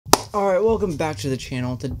Alright, welcome back to the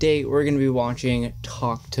channel. Today we're going to be watching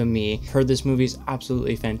Talk to Me. Heard this movie is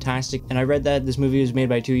absolutely fantastic, and I read that this movie was made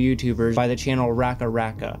by two YouTubers by the channel Raka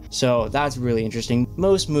Raka. So that's really interesting.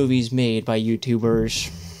 Most movies made by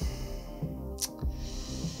YouTubers,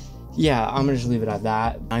 yeah, I'm gonna just leave it at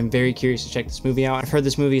that. I'm very curious to check this movie out. I've heard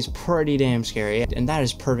this movie is pretty damn scary, and that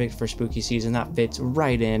is perfect for spooky season. That fits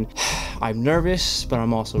right in. I'm nervous, but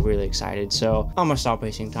I'm also really excited, so I'm gonna stop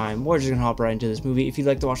wasting time. We're just gonna hop right into this movie. If you'd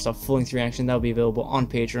like to watch the full-length reaction, that'll be available on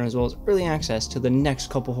Patreon, as well as early access to the next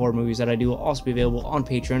couple horror movies that I do will also be available on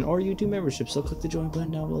Patreon or YouTube membership, so click the join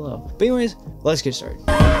button down below. But anyways, let's get started.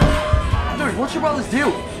 Dude, what's your brother's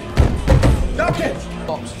deal? Duck it!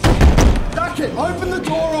 Duck it! Open the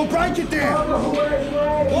door or break it down!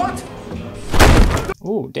 What?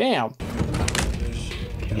 Oh, damn.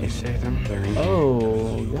 Can you see them?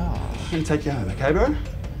 Oh, God. I'm gonna take you home, okay, bro?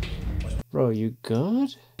 Bro, you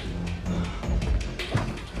good?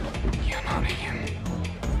 You're not him.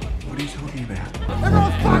 What are you talking about?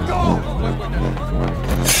 Everyone fuck off!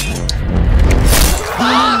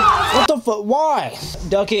 What the fuck? Why?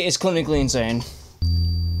 Duck it is clinically insane.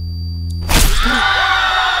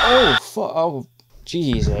 Oh, fuck. Oh,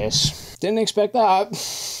 Jesus. Didn't expect that.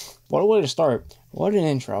 What a way to start. What an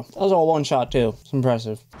intro. That was all one shot, too. It's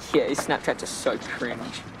impressive. Yeah, his Snapchats are so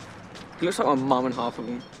cringe. He looks like my mum and half of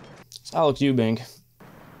him. It's Alex Eubank.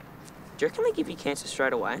 Do you reckon they give you cancer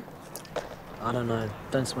straight away? I don't know.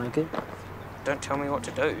 Don't smoke it. Don't tell me what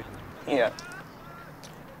to do. Yeah.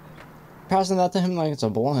 Passing that to him like it's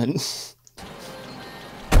a blunt.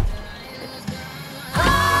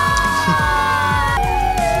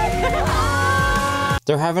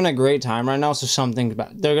 They're having a great time right now, so something's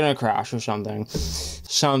bad. They're gonna crash or something.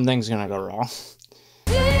 Something's gonna go wrong.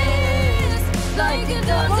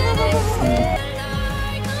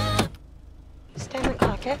 Stay in the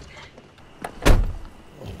car, okay?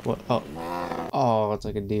 What? Oh. Oh, it's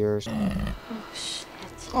like a deer. Oh, shit.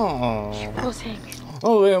 Oh. Poor thing.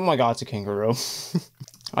 Oh my god, it's a kangaroo.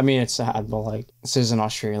 I mean, it's sad, but like, this is an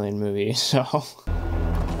Australian movie, so.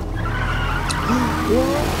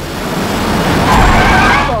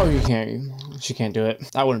 Oh, you can't. She can't do it.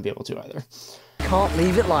 I wouldn't be able to either. Can't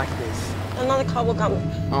leave it like this. Another car will come.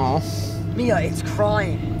 Oh. Mia, it's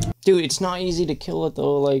crying. Dude, it's not easy to kill it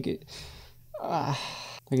though. Like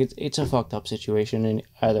it's a fucked up situation in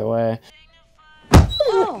either way.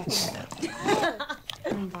 Oh.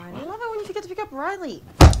 I'm fine. I love it when you forget to pick up Riley.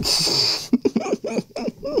 Have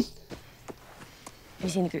you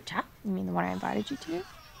seen the group chat? You mean the one I invited you to?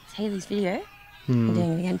 It's Haley's video. We're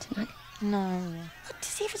doing it again tonight. No. Look to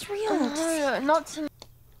see if it's real. No, not tonight.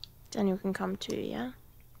 Daniel can come too, yeah?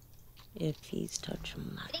 If he's touching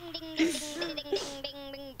my...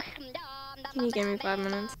 Can you give me 5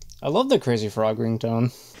 minutes? I love the Crazy Frog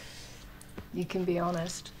ringtone. You can be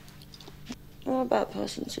honest. I'm a bad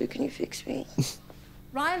person, so can you fix me?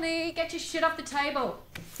 Riley, get your shit off the table.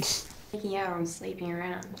 Sneaking out or sleeping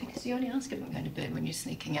around. Because you only ask if I'm going to bed when you're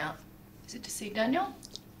sneaking out. Is it to see Daniel?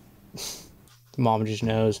 Mom just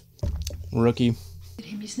knows. Rookie. Is it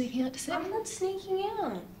him you're sneaking out to see? I'm not sneaking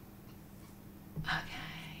out.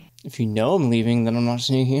 Okay. If you know I'm leaving, then I'm not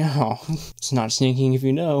sneaking out. It's not sneaking if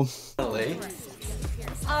you know.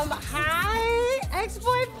 Hi,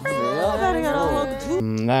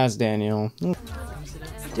 ex-boyfriend. That's Daniel.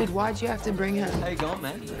 Dude, why'd you have to bring her? How you going,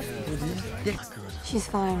 man? She's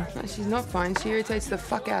fine. No, she's not fine. She irritates the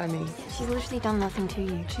fuck out of me. She's literally done nothing to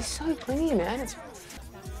you. She's so clingy, man.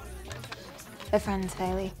 They're friends,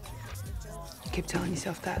 Haley. You keep telling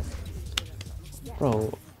yourself that.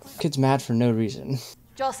 Bro, kid's mad for no reason.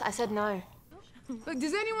 Joss, I said no. Look,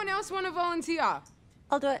 does anyone else want to volunteer?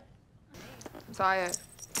 I'll do it. Saya.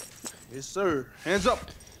 Yes, sir. Hands up.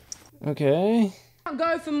 Okay. Can't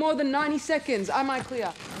go for more than 90 seconds. Am I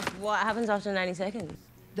clear? What happens after 90 seconds?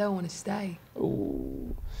 They want to stay.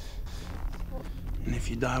 Ooh. And if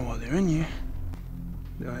you die while they're in you,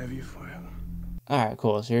 they'll have you forever. Alright,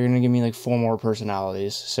 cool. So you're gonna give me like 4 more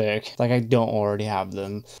personalities. Sick. Like I don't already have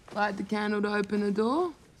them. Light the candle to open the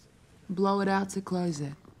door. Blow it out to close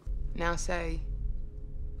it. Now say,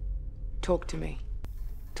 talk to me.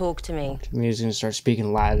 Talk to me. Mia's gonna start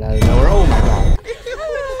speaking Latin out of nowhere. Oh my god.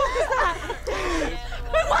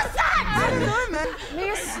 I don't know, man.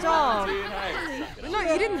 Mia, stop. No,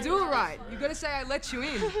 you didn't do it right. You gotta say I let you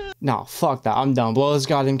in. Nah, fuck that. I'm done. Blow this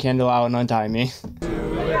goddamn candle out and untie me.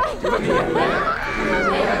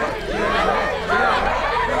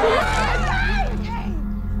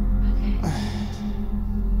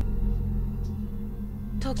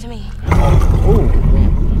 Talk to me. Oh.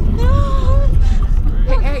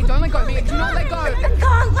 Hey, don't let go. Do not let go. I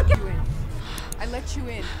can't look at... I let you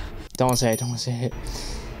in. Don't say it. Don't say it.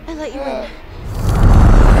 I let you in.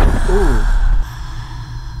 Ooh.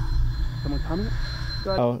 Someone coming?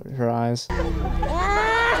 Oh, her eyes.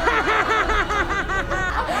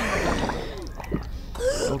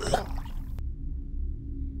 Okay.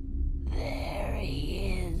 There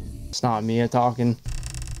he is. It's not Mia talking.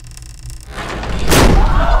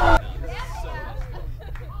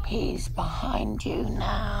 He's behind you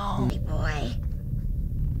now. Hey boy.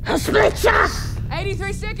 I'll split ya!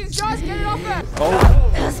 83 seconds, Josh, get it off her!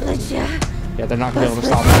 Oh. I'll split ya. Yeah, they're not gonna be able to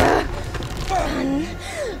stop that. Run,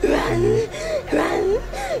 run, run,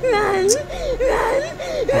 run, run, run,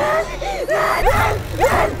 run,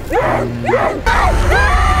 run, run, run,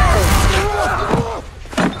 run.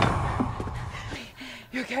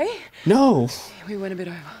 You okay? No. We went a bit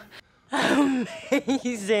over.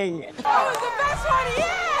 Amazing. That was the best one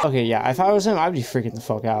yet! Okay, yeah, if I was him, I'd be freaking the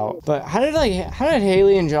fuck out. But how did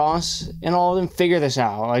Haley and Joss and all of them figure this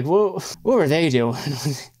out? Like, what were they doing?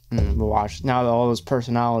 But watch, now that all those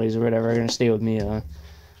personalities or whatever are gonna stay with Mia,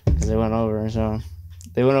 because they went over. So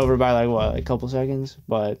they went over by like what, a couple seconds,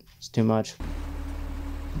 but it's too much.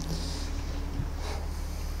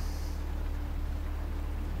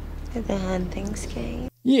 Did the hand thing scare you?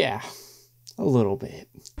 Yeah, a little bit.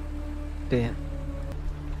 Beer.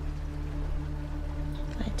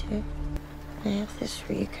 I do. I have this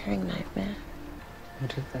recurring nightmare.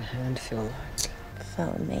 What did the hand feel like? It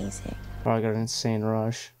felt amazing. Probably got an insane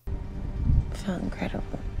rush. It felt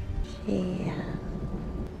incredible. She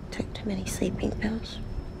took too many sleeping pills.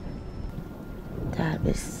 Dad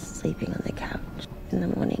was sleeping on the couch. In the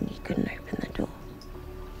morning, he couldn't open the door.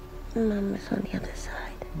 Mum was on the other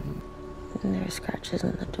side. And there were scratches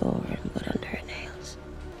on the door and wood under her nails.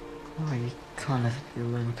 Oh, you can't have it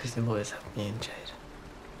alone because the boys have me and Jade.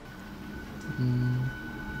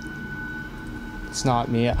 It's not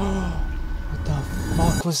Mia. What the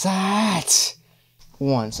fuck was that?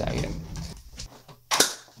 1 second.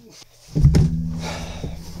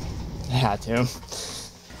 I had to.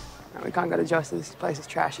 No, we can't go to Joss. This place is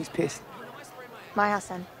trash. He's pissed. My house,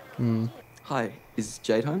 then. Hi, is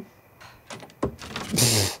Jade home?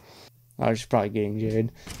 I was probably getting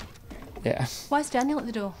Jade. Yeah. Why's Daniel at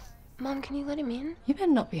the door? Mum, can you let him in? You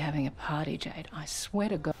better not be having a party, Jade. I swear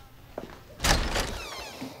to God.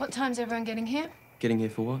 What time's everyone getting here? Getting here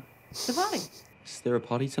for what? The party. Is there a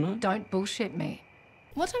party tonight? Don't bullshit me.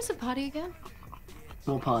 What time's the party again?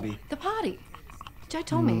 What party? The party. Jade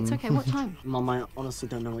told me. It's okay. What time? Mum, I honestly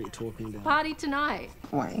don't know what you're talking about. Party tonight.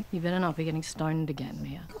 Why? You better not be getting stoned again,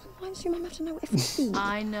 Mia. Why does your mum have to know everything?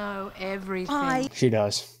 I know everything. She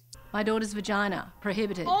does. My daughter's vagina.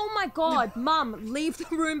 Prohibited. Oh my God, Mum, leave the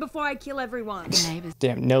room before I kill everyone. The neighbors.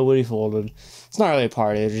 Damn, nobody folded. It's not really a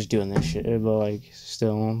party, they're just doing this shit, but like,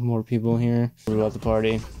 still more people here. What about the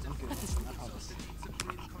party?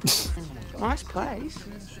 Nice place.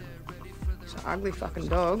 It's an ugly fucking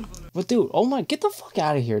dog. But dude, oh my, get the fuck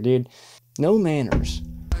out of here, dude. No manners.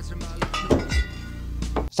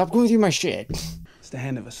 Stop going through my shit. It's the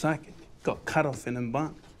hand of a psychic. Got cut off in and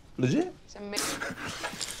bun. Legit.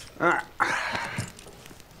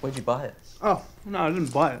 Where'd you buy it? Oh, no, I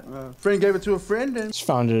didn't buy it. A friend gave it to a friend and... Just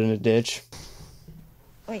found it in a ditch.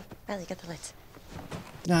 Wait, Riley, get the lights.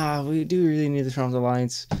 Nah, we do really need to turn off the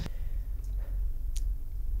lights.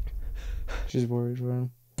 She's worried for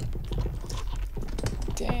him.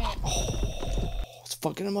 Damn. Oh, it's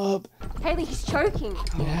fucking him up. Haley, he's choking.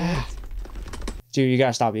 Yeah. Dude, you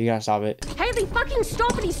gotta stop it. You gotta stop it. Haley, fucking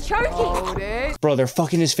stop it, he's choking. Hold it. Bro, they're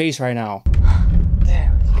fucking his face right now.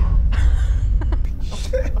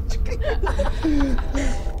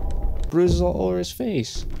 Bruises all over his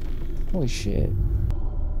face. Holy shit.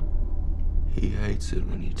 He hates it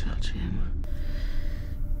when you touch him.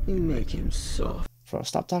 You make him soft. Bro,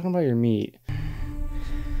 stop talking about your meat.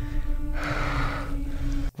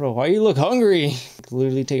 Bro, why you look hungry?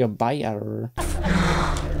 Literally take a bite out of her.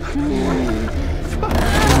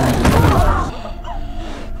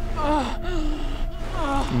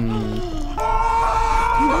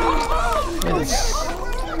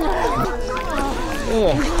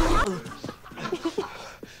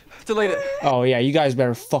 Delete it. Oh yeah, you guys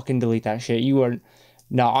better fucking delete that shit. You are...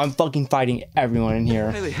 No, I'm fucking fighting everyone in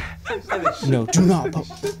here. Haley. No, do not. God.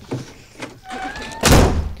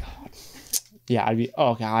 Yeah, I'd be...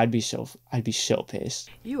 Oh god, I'd be so pissed.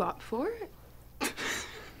 You up for it?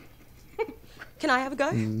 Can I have a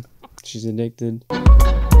go? She's addicted.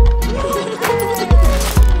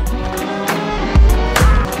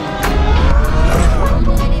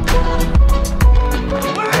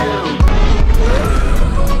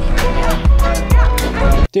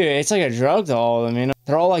 Dude, it's like a drug to all of them, you know?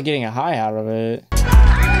 They're all like getting a high out of it.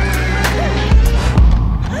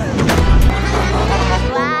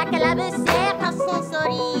 Black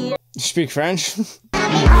speak French?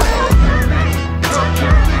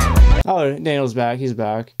 Oh, Daniel's back. He's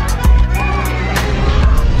back.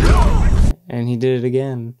 And he did it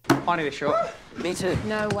again. I need a shot. Me too.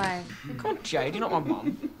 No way. Come on, Jade, you're not my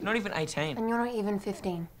mum. You're not even 18. And you're not even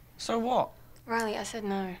 15. So what? Riley, I said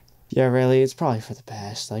no. Yeah, really, it's probably for the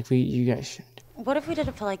best. Like, you guys shouldn't. What if we did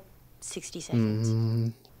it for like 60 seconds?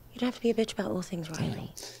 You don't have to be a bitch about all things,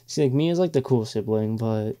 Riley. See, like, Mia's like the cool sibling,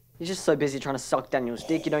 but... You're just so busy trying to suck Daniel's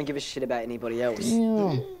dick, you don't give a shit about anybody else.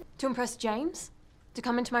 Yeah. To impress James? To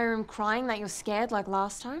come into my room crying that you're scared like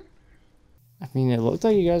last time? I mean, it looked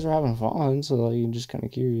like you guys were having fun, so like, you're just kind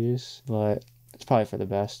of curious. But it's probably for the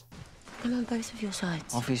best. I'm on both of your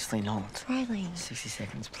sides. Obviously not. Riley. 60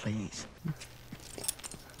 seconds, please.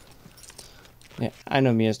 Yeah, I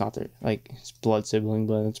know Mia's not their, like, his blood sibling,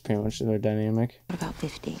 but it's pretty much their dynamic. What about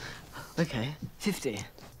 50? Okay, 50.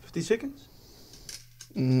 50 seconds?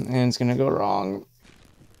 And it's gonna go wrong.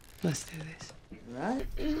 Let's do this. Right?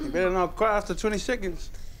 You better not cry after 20 seconds.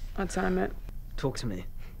 I'll time it. Talk to me.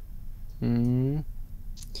 Oh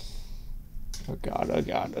god, oh,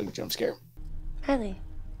 jump scare. Riley,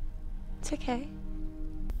 it's okay.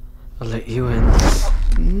 I'll let you in.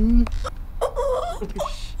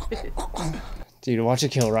 Dude, watch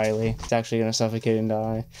it kill Riley. It's actually gonna suffocate and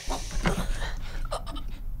die.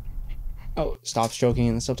 Oh, stop stroking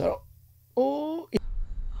in the subtitle. Oh.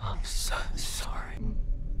 I'm so sorry.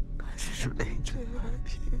 I didn't mean to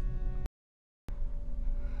hurt you.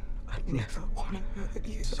 I never want to hurt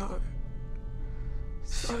you so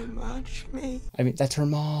much, me. I mean, that's her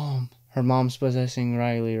mom. Her mom's possessing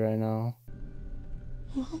Riley right now.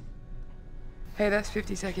 Mom? Hey, that's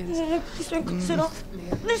 50 seconds. No, please don't cut it off.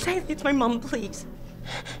 Let's say it's my mum, please.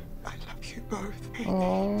 I love you both. Aww. I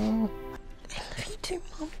love you too,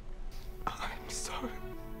 Mum. I'm so...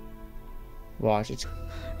 Watch it.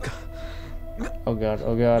 Oh god,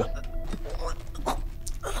 oh god.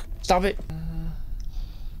 Stop it!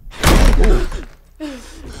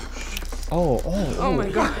 Oh my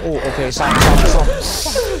god. Oh, okay, stop.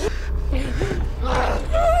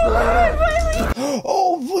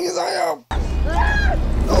 Oh, please, I am!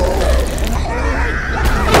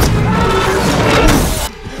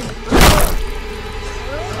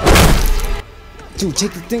 Dude,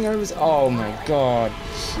 take the thing out of his... Oh my god.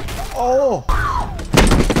 Oh!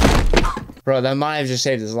 Bro, that might have just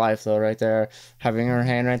saved his life though, right there. Having her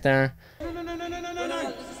hand right there.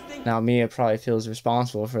 Now Mia probably feels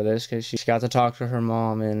responsible for this because she got to talk to her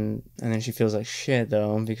mom and then she feels like shit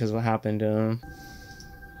though because of what happened to him.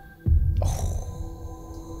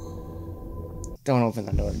 Oh. Don't open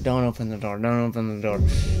the door. Don't open the door. Don't open the door.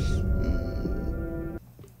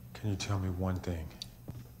 Can you tell me one thing?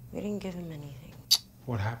 We didn't give him anything.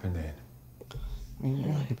 What happened then? I mean, you're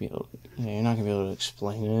not gonna be able to, you're not gonna be able to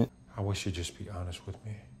explain it. I wish you'd just be honest with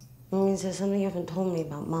me. That means there's something you haven't told me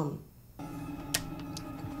about Mum.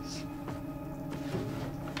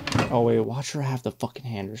 Oh wait, watch her have the fucking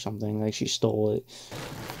hand or something, like she stole it.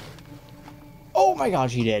 Oh my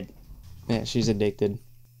god, she did. Yeah, she's addicted.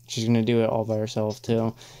 She's gonna do it all by herself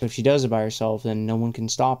too. If she does it by herself, then no one can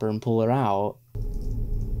stop her and pull her out.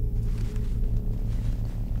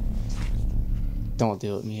 Don't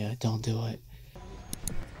do it, Mia. Don't do it.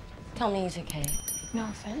 Tell me he's okay. No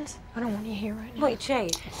offense. I don't want you here right now. Wait,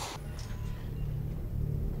 Jade.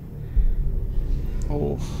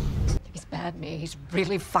 Oh. He's bad, Mia. He's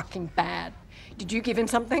really fucking bad. Did you give him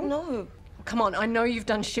something? No. Come on, I know you've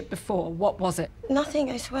done shit before. What was it?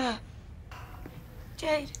 Nothing, I swear.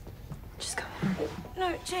 Jade. Just go.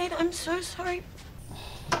 No, Jade, I'm so sorry.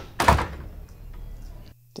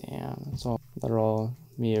 Damn, that's all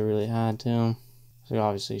Mia really had too. So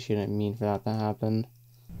obviously she didn't mean for that to happen.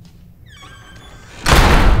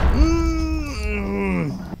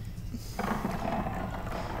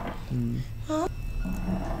 Huh?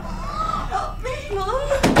 Help me, Mom!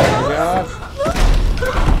 Oh god.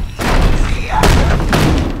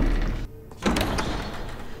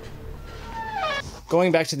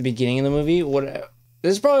 Going back to the beginning of the movie,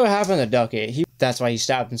 this is probably what happened to Duckett. That's why he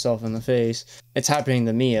stabbed himself in the face. It's happening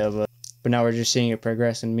to Mia, but now we're just seeing it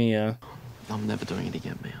progress in Mia. I'm never doing it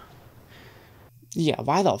again, Mia. Yeah,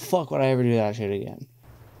 why the fuck would I ever do that shit again?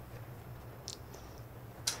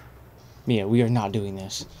 Mia, we are not doing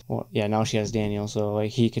this. Well, yeah, now she has Daniel, so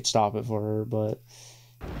like he could stop it for her, but...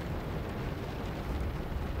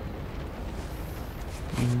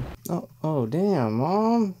 Oh, damn,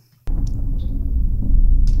 Mom.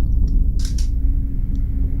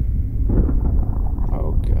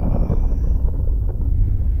 Oh, God.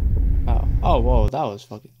 Oh, whoa, that was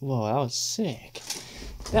fucking... Whoa, that was sick.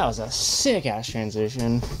 That was a sick-ass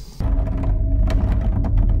transition.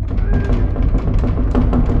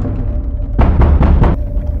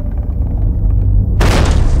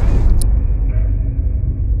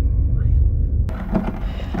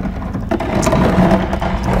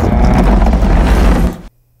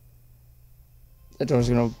 The door's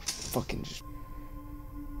gonna fucking just...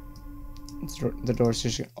 The door's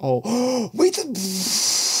just gonna... Oh, wait,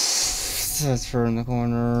 that's her in the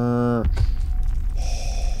corner.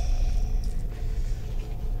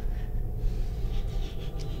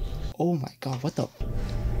 Oh my god, what the...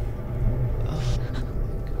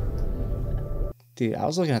 Dude, I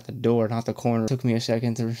was looking at the door, not the corner. It took me a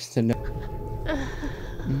second to know.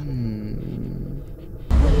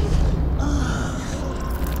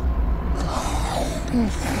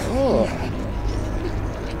 Oh.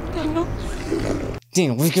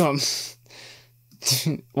 Damn, wake up.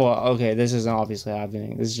 Well, okay, this isn't obviously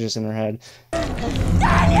happening. This is just in her head.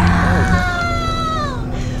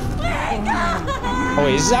 Oh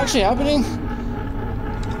wait, is this actually happening?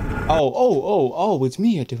 Oh, it's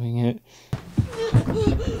Mia doing it.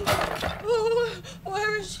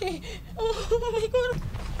 Where is she? Oh my god.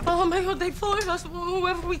 Oh my god, they followed us.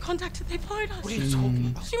 Whoever we contacted, they followed us. What are you talking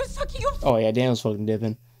about? She was sucking your... Oh yeah, Daniel's fucking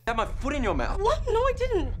dipping. I had my foot in your mouth. What? No, I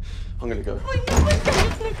didn't. I'm gonna go. Wait, no,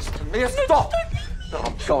 Mia, stop! No,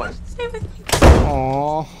 I'm going. Stay with me.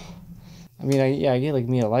 Aww. I mean, I get like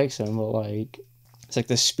Mia likes him, but like, it's like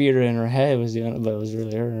the spirit in her head was doing it, but it was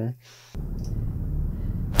really her.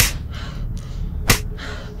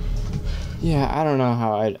 Yeah, I don't know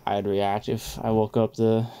how I'd react if I woke up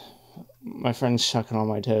to my friend sucking on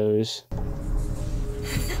my toes.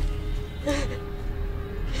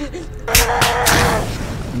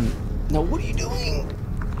 No, what are you doing?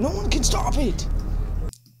 No one can stop it.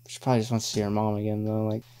 She probably just wants to see her mom again, though.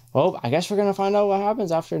 Like, well, I guess we're gonna find out what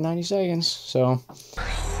happens after 90 seconds. So.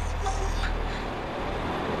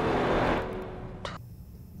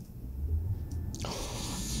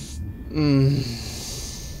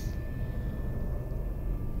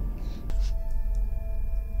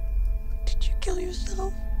 Did you kill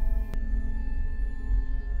yourself?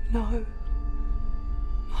 No.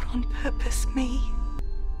 Not on purpose, me.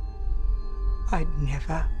 I'd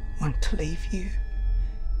never want to leave you.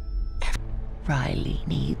 Riley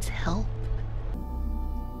needs help.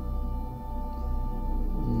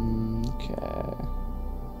 Okay.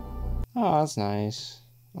 Oh, that's nice.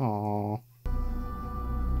 Aww.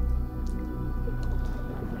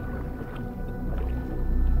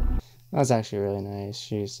 That's actually really nice.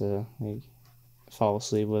 She used to like fall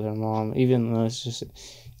asleep with her mom, even though it's just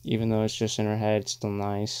in her head. It's still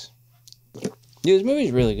nice. Dude, this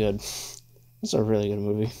movie's really good. It's a really good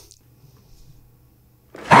movie.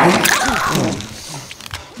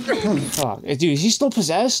 Fuck, dude, is he still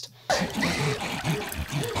possessed?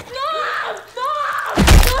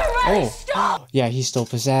 No, stop! Yeah, he's still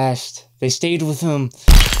possessed. They stayed with him.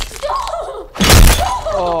 Stop!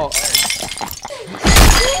 Oh.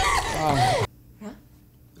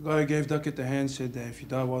 The guy who gave Duckett the hand said that if you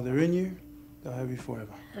die while they're in you, they'll have you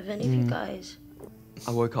forever. Have any of you guys?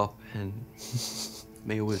 I woke up and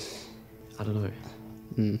Mia was, I don't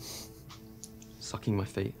know, sucking my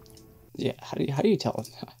feet. Yeah, how do you tell him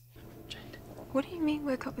that? What do you mean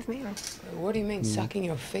woke up with me? What do you mean sucking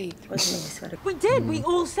your feet? We did, we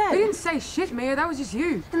all said. We didn't say shit, Mia. That was just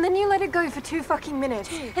you. And then you let it go for 2 fucking minutes.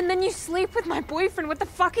 And then you sleep with my boyfriend. What the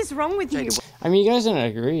fuck is wrong with you? I mean, you guys didn't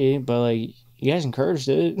agree, but like, you guys encouraged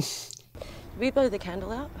it. Did we blow the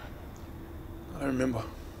candle out? I don't remember.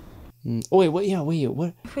 Oh wait, what? Yeah, wait,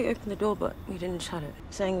 what? If we opened the door, but we didn't shut it.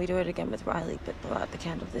 Saying we do it again with Riley, but blow out the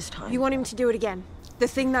candle this time. You want him to do it again? The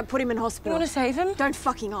thing that put him in hospital? You want to save him? Don't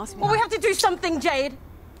fucking ask me. Well, we have to do something, Jade.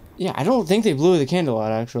 Yeah, I don't think they blew the candle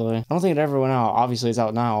out, actually. I don't think it ever went out. Obviously, it's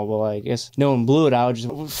out now, but like, I guess no one blew it out. Just,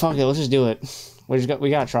 fuck it, let's just do it. We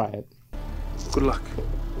gotta try it. Good luck.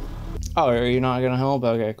 Oh, are you not gonna help?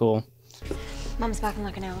 Okay, cool. Mum's back in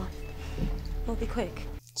like an hour. We'll be quick.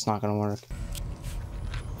 It's not gonna work.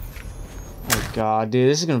 Oh god, dude,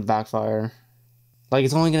 this is gonna backfire. Like,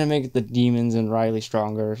 it's only gonna make the demons and Riley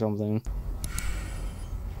stronger or something.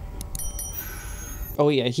 Oh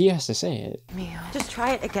yeah, he has to say it. Mia. Just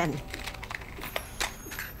try it again.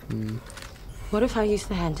 What if I use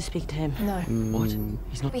the hand to speak to him? No. What?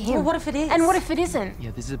 He's not... Well, what if it is? And what if it isn't?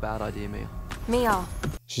 Yeah, this is a bad idea, Mia. Mia.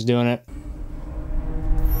 She's doing it.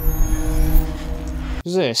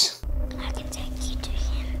 Who's this? I can take you to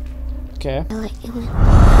him. Okay. I'll let you in.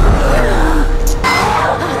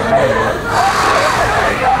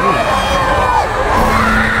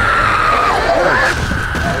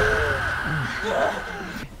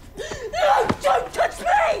 No, don't touch me!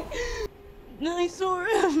 I saw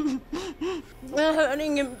him. They're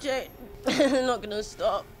hurting him, Jade. They're not gonna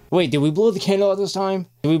stop. Wait, did we blow the candle out this time?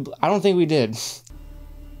 I don't think we did.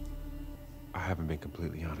 I haven't been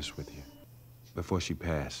completely honest with you. Before she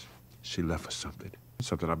passed, she left us something.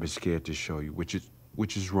 Something I've been scared to show you, which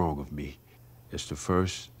is wrong of me. It's the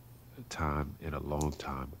first time in a long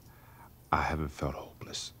time, I haven't felt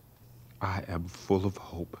hopeless. I am full of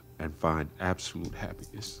hope and find absolute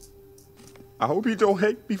happiness. I hope you don't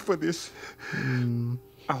hate me for this.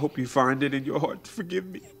 I hope you find it in your heart to forgive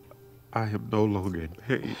me. I am no longer in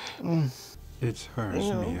pain. It's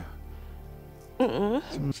hers, Mia.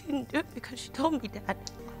 She didn't do it because she told me, Dad.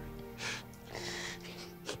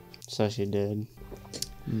 So she did.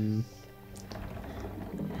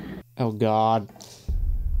 Oh God.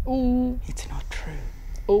 Oh, it's not true.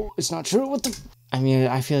 Oh, it's not true. What the? I mean,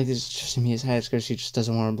 I feel like it's just in Mia's head because she just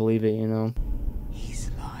doesn't want to believe it, you know.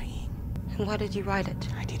 He's lying. And why did you write it?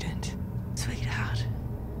 I didn't. Sweetheart,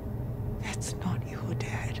 that's not your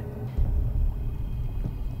dad.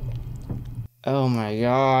 Oh my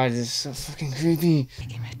God, this is so fucking creepy.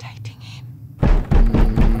 Imitating him.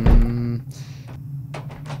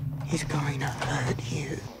 He's going to hurt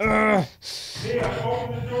you. Mia,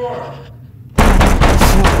 open the door.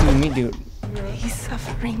 It's not doing me, dude. He's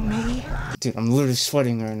suffering me. Dude, I'm literally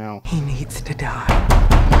sweating right now. He needs to die.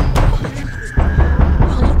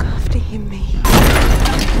 I'll look after him, me.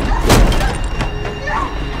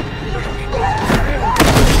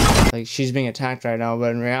 Like, she's being attacked right now,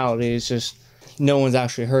 but in reality, it's just no one's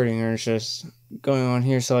actually hurting her. It's just going on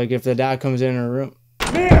here. So, like, if the dad comes in her room.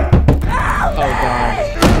 Oh, God.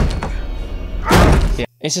 Yeah.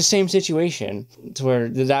 It's the same situation to where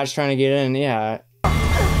the dad's trying to get in. Yeah.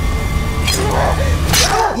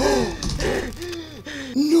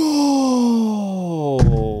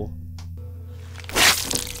 No!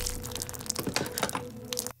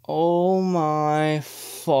 Oh my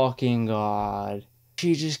fucking God.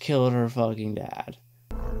 She just killed her fucking dad.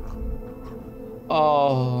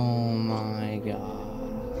 Oh my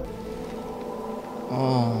God.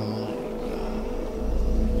 Oh my God.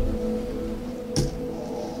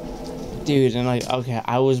 Dude, and like, okay,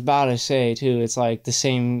 I was about to say too, it's like the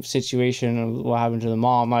same situation of what happened to the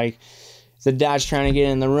mom. Like, the dad's trying to get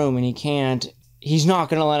in the room and he can't. He's not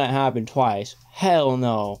gonna let it happen twice. Hell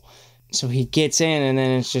no. So he gets in and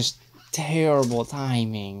then it's just terrible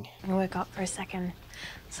timing. I woke up for a second.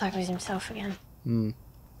 It's like he was himself again.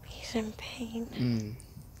 He's in pain.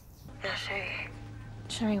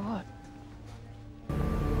 Show me what?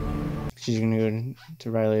 She's gonna go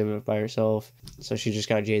to Riley by herself, so she just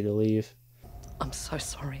got Jade to leave. I'm so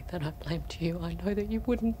sorry that I blamed you. I know that you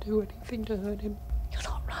wouldn't do anything to hurt him. You're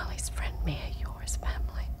not Riley's friend, Mia. You're his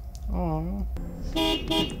family. Aww.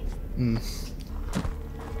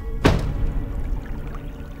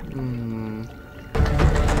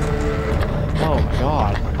 Oh my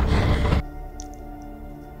God.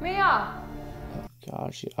 Mia!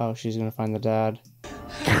 God, she's gonna find the dad.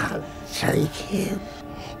 Don't take him.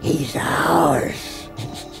 He's ours.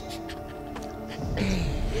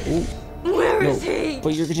 Where is he?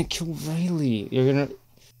 But you're gonna kill Riley. You're gonna.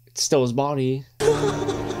 It's still his body. You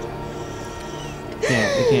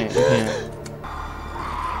can't.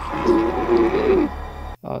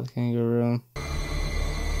 Oh, the kangaroo.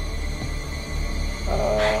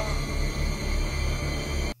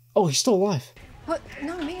 Oh, he's still alive. What?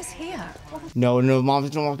 No, Mia's here. No,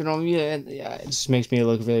 mom's not walking on me. Yeah, it just makes me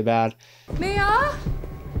look really bad. Mia?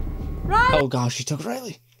 Riley? Oh gosh, she took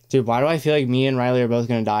Riley. Dude, why do I feel like me and Riley are both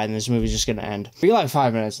gonna die and this movie's just gonna end? We got like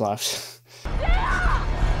 5 minutes left.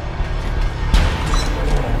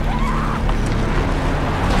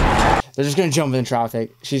 They're just gonna jump in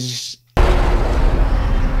traffic. She's just... I'm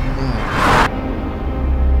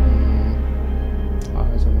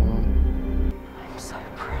so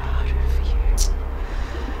proud of you.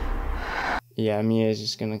 Yeah, Mia's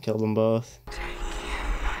just gonna kill them both.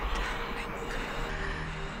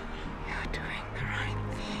 You're doing the right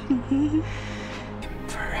thing.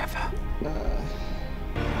 Forever.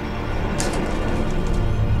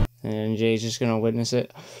 And Jay's just gonna witness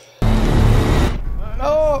it.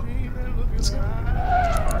 No!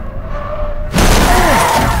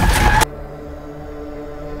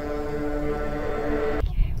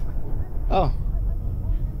 Oh.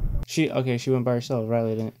 She went by herself.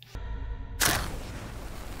 Riley didn't.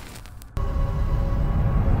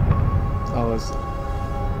 Oh, it's...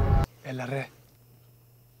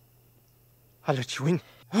 I'll let you in.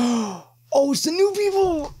 Oh, it's the new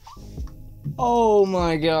people! Oh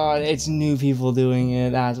my God, it's new people doing it.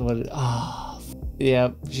 That's what it... Oh.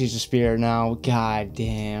 Yep, she's a spirit now. God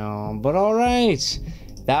damn. But alright.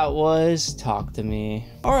 That was Talk to Me.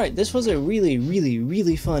 Alright, this was a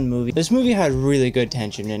really fun movie. This movie had really good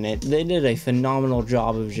tension in it. They did a phenomenal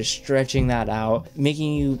job of just stretching that out,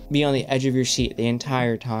 making you be on the edge of your seat the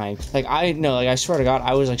entire time. Like, I swear to God,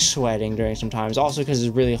 I was like sweating during some times, also because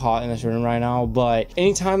it's really hot in this room right now. But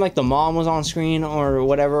anytime like the mom was on screen or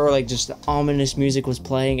whatever, or like just ominous music was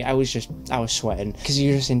playing, I was sweating because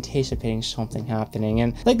you're just anticipating something happening.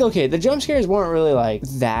 And like, okay, the jump scares weren't really like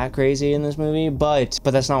that crazy in this movie, but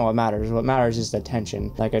that's not what matters. What matters is the tension.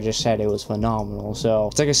 Like I just said, it was phenomenal. So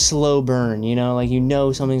it's like a slow burn, you know, like you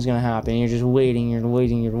know something's gonna happen. You're just waiting,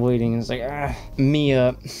 and it's like,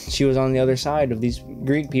 Mia, she was on the other side of these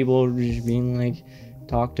Greek people just being like,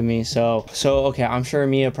 talk to me. So okay, I'm sure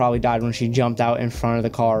Mia probably died when she jumped out in front of the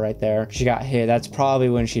car right there. She got hit. That's probably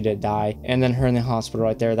when she did die. And then her in the hospital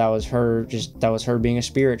right there, that was her being a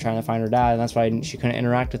spirit trying to find her dad, and that's why she couldn't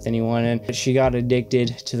interact with anyone, and she got addicted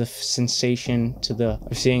to the sensation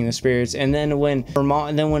of seeing the spirits. And then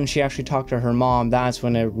when she actually talked to her mom, that's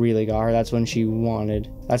when it really got her. That's when she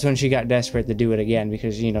got desperate to do it again,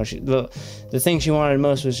 because, you know, the thing she wanted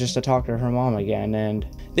most was just to talk to her mom again. And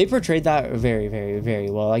they portrayed that very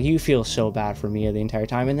well. Like, you feel so bad for Mia the entire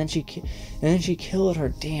time, and then she killed her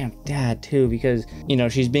damn dad too, because, you know,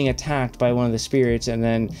 she's being attacked by one of the spirits, and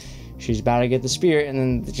then she's about to get the spirit, and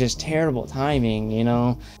then just terrible timing, you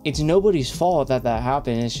know. It's nobody's fault that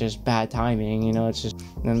happened. It's just bad timing, you know. It's just,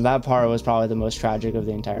 and that part was probably the most tragic of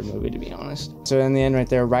the entire movie, to be honest. So in the end right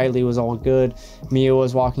there, Riley was all good. Mia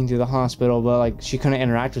was walking through the hospital, but like she couldn't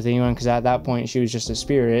interact with anyone because at that point she was just a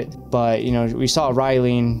spirit. But, you know, we saw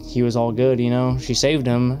Riley and he was all good, you know. She saved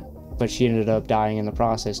him, but she ended up dying in the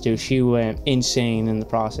process too. She went insane in the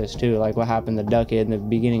process too, like what happened to Duckett in the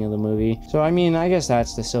beginning of the movie. So I mean, I guess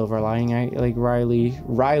that's the silver lining. Like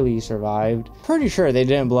Riley survived. Pretty sure they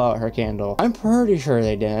didn't blow out her candle. I'm pretty sure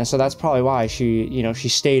they didn't. So that's probably why she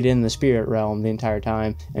stayed in the spirit realm the entire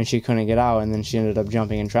time, and she couldn't get out, and then she ended up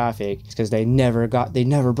jumping in traffic because they never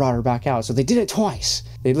brought her back out. So they did it twice.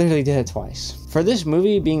 They literally did it twice. For this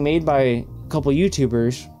movie being made by a couple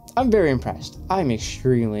YouTubers, I'm very impressed. I'm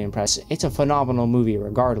extremely impressed. It's a phenomenal movie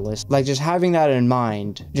regardless. Like, just having that in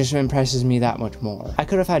mind just impresses me that much more. I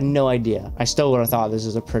could have had no idea. I still would have thought this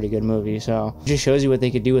is a pretty good movie, so it just shows you what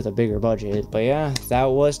they could do with a bigger budget. But yeah, that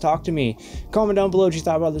was Talk to Me. Comment down below what you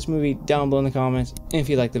thought about this movie down below in the comments. And if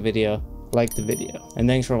you liked the video, like the video. And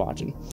thanks for watching.